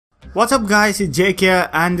What's up guys, it's Jake here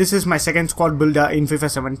and this is my second squad builder in FIFA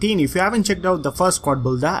 17. If you haven't checked out the first squad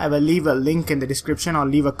builder, I will leave a link in the description or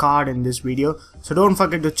leave a card in this video. So don't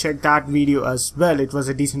forget to check that video as well. It was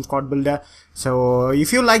a decent squad builder. So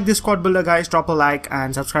if you like this squad builder guys, drop a like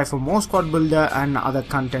and subscribe for more squad builder and other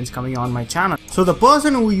contents coming on my channel. So the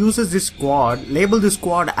person who uses this squad labeled this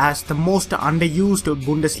squad as the most underused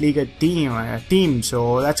Bundesliga team.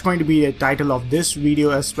 So that's going to be the title of this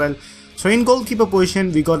video as well. So in goalkeeper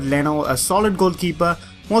position, we got Leno, a solid goalkeeper.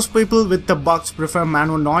 Most people with the Bucks prefer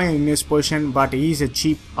Manuel Neuer in his position, but he is a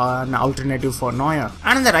cheap alternative for Neuer.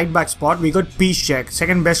 And in the right back spot, we got Piszczek,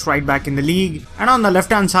 second best right back in the league. And on the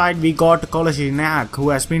left hand side, we got Kolasinac, who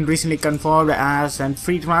has been recently confirmed as a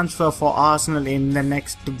free transfer for Arsenal in the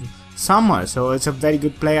next summer. So it's a very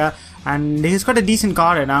good player. And he's got a decent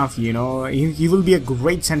card enough, you know. He will be a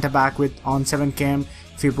great centre back on 7km.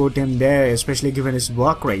 If you put him there, especially given his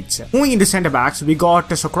work rates. Moving into centre backs, we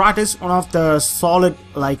got Socrates, one of the solid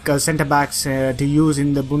centre backs to use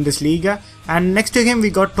in the Bundesliga, and next to him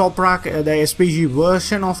we got Toprak, the SPG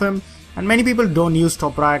version of him. And many people don't use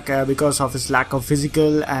Toprak because of his lack of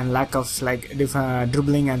physical and lack of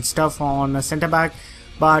dribbling and stuff on a centre back.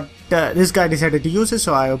 But this guy decided to use it,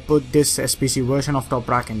 so I put this SPC version of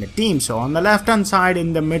Toprak in the team. So on the left hand side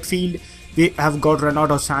in the midfield, we have got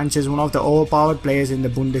Renato Sanchez, one of the overpowered players in the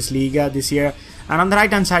Bundesliga this year. And on the right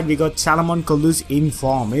hand side, we got Salomon Kalou's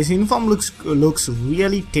inform. His inform looks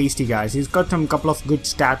really tasty, guys. He's got some couple of good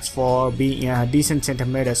stats for being a decent centre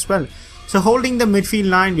mid as well. So holding the midfield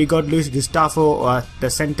line, we got Luis Gustavo, the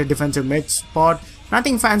centre defensive mid spot.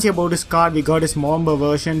 Nothing fancy about his card. We got his Momba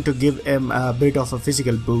version to give him a bit of a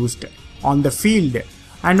physical boost on the field.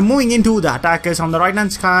 And moving into the attackers, on the right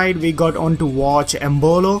hand side we got on to watch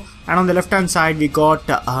Embolo, and on the left hand side we got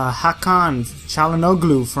Hakan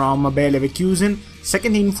Çalhanoğlu from Bayer Leverkusen,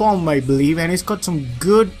 second in form I believe, and he's got some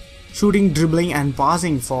good shooting, dribbling and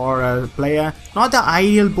passing for a player. Not the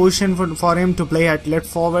ideal position for him to play at left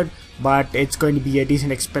forward, but it's going to be a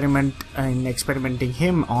decent experiment in experimenting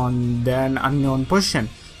him on an unknown position.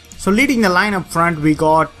 So leading the line up front we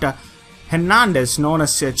got Hernandez, known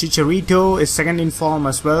as Chicharito, is second in form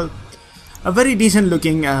as well. A very decent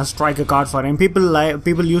looking striker card for him.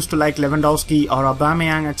 People used to like Lewandowski or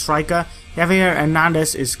Aubameyang at striker. Javier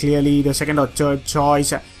Hernandez is clearly the second or third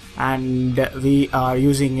choice, and we are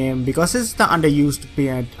using him because it's the underused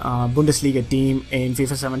Bundesliga team in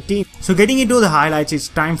FIFA 17. So getting into the highlights, it's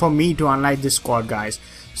time for me to highlight this squad, guys.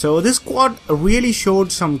 So this squad really showed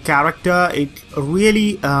some character. It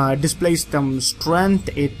really displays some strength.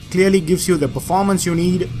 It clearly gives you the performance you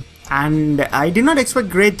need. And I did not expect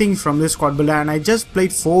great things from this squad builder, and I just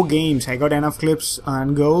played 4 games. I got enough clips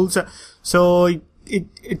and goals. So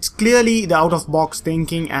it's clearly the out of box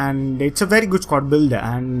thinking, and it's a very good squad builder.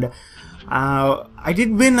 And I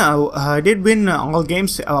did win all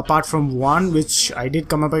games apart from one, which I did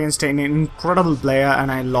come up against an incredible player and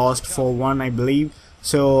I lost 4-1 I believe.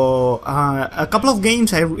 So a couple of games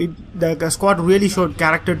the squad really showed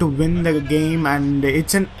character to win the game, and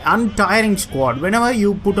it's an untiring squad. Whenever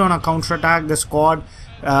you put on a counter attack, the squad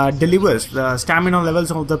delivers. The stamina levels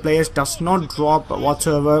of the players does not drop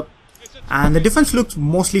whatsoever. And the defense looks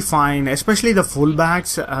mostly fine, especially the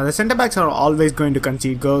fullbacks. The centre backs are always going to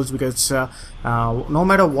concede goals because no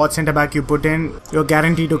matter what centre back you put in, you're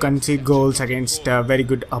guaranteed to concede goals against very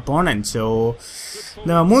good opponents. So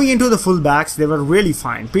moving into the fullbacks, they were really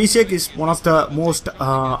fine. Piszczek is one of the most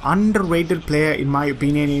underrated player in my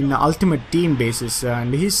opinion in Ultimate Team basis,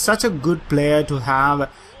 and he's such a good player to have.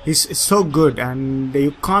 He's so good, and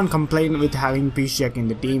you can't complain with having Piszczek in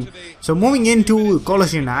the team. So moving into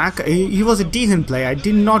Kolasinac, he was a decent player. I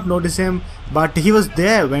did not notice him, but he was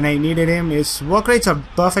there when I needed him. His work rates are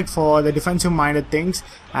perfect for the defensive minded things,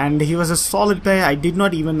 and he was a solid player. I did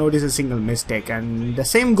not even notice a single mistake, and the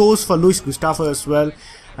same goes for Luis Gustavo as well.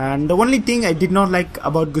 And the only thing I did not like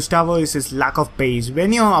about Gustavo is his lack of pace.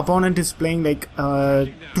 When your opponent is playing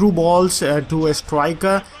through balls to a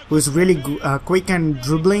striker who is really quick and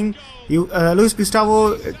dribbling, Luis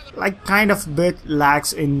Gustavo kind of bit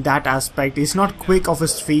lacks in that aspect. He's not quick off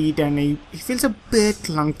his feet, and he feels a bit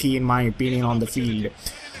clunky in my opinion on the field.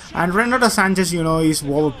 And Renato Sanchez, you know, is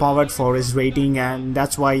overpowered for his rating, and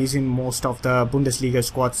that's why he's in most of the Bundesliga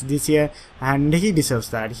squads this year, and he deserves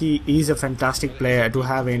that. He is a fantastic player to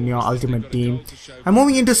have in your ultimate team. And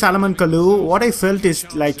moving into Salomon Kalou, what I felt is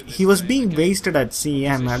he was being wasted at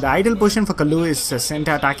CM. The ideal position for Kalou is a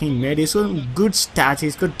center attacking mid. He's got good stats,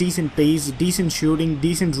 he's got decent pace, decent shooting,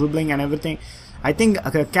 decent dribbling and everything. I think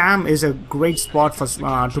Cam is a great spot for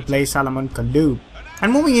to play Salomon Kalou.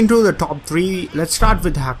 And moving into the top 3, let's start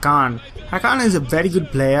with Hakan. Hakan is a very good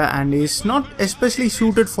player and is not especially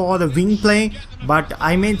suited for the wing play, but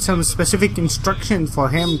I made some specific instructions for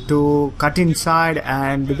him to cut inside,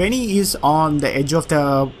 and when he is on the edge of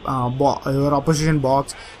the your opposition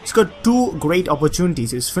box, he's got 2 great opportunities.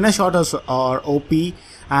 His finish shots are OP,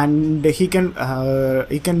 and he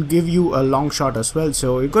can give you a long shot as well,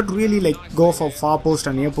 so you could really like go for far post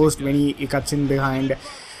and near post when he cuts in behind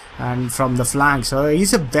and from the flank. So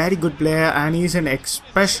he's a very good player and he's an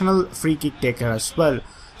exceptional free kick taker as well.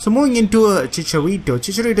 So moving into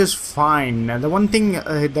Chicharito is fine. The one thing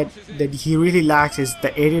that he really lacks is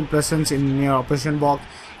the aerial presence in your opposition box.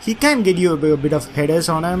 He can get you a bit of headers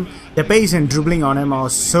on him. The pace and dribbling on him are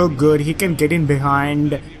so good. He can get in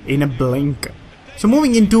behind in a blink. So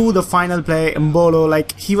moving into the final play, Mbolo,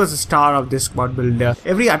 like he was the star of this squad builder.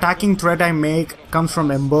 Every attacking threat I make comes from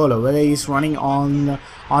Mbolo, whether he's running on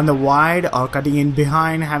the wide or cutting in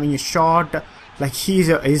behind, having a shot. Like he's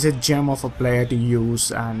a gem of a player to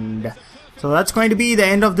use. And so that's going to be the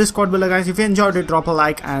end of this squad builder, guys. If you enjoyed it, drop a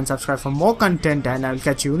like and subscribe for more content, and I'll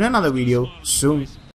catch you in another video soon.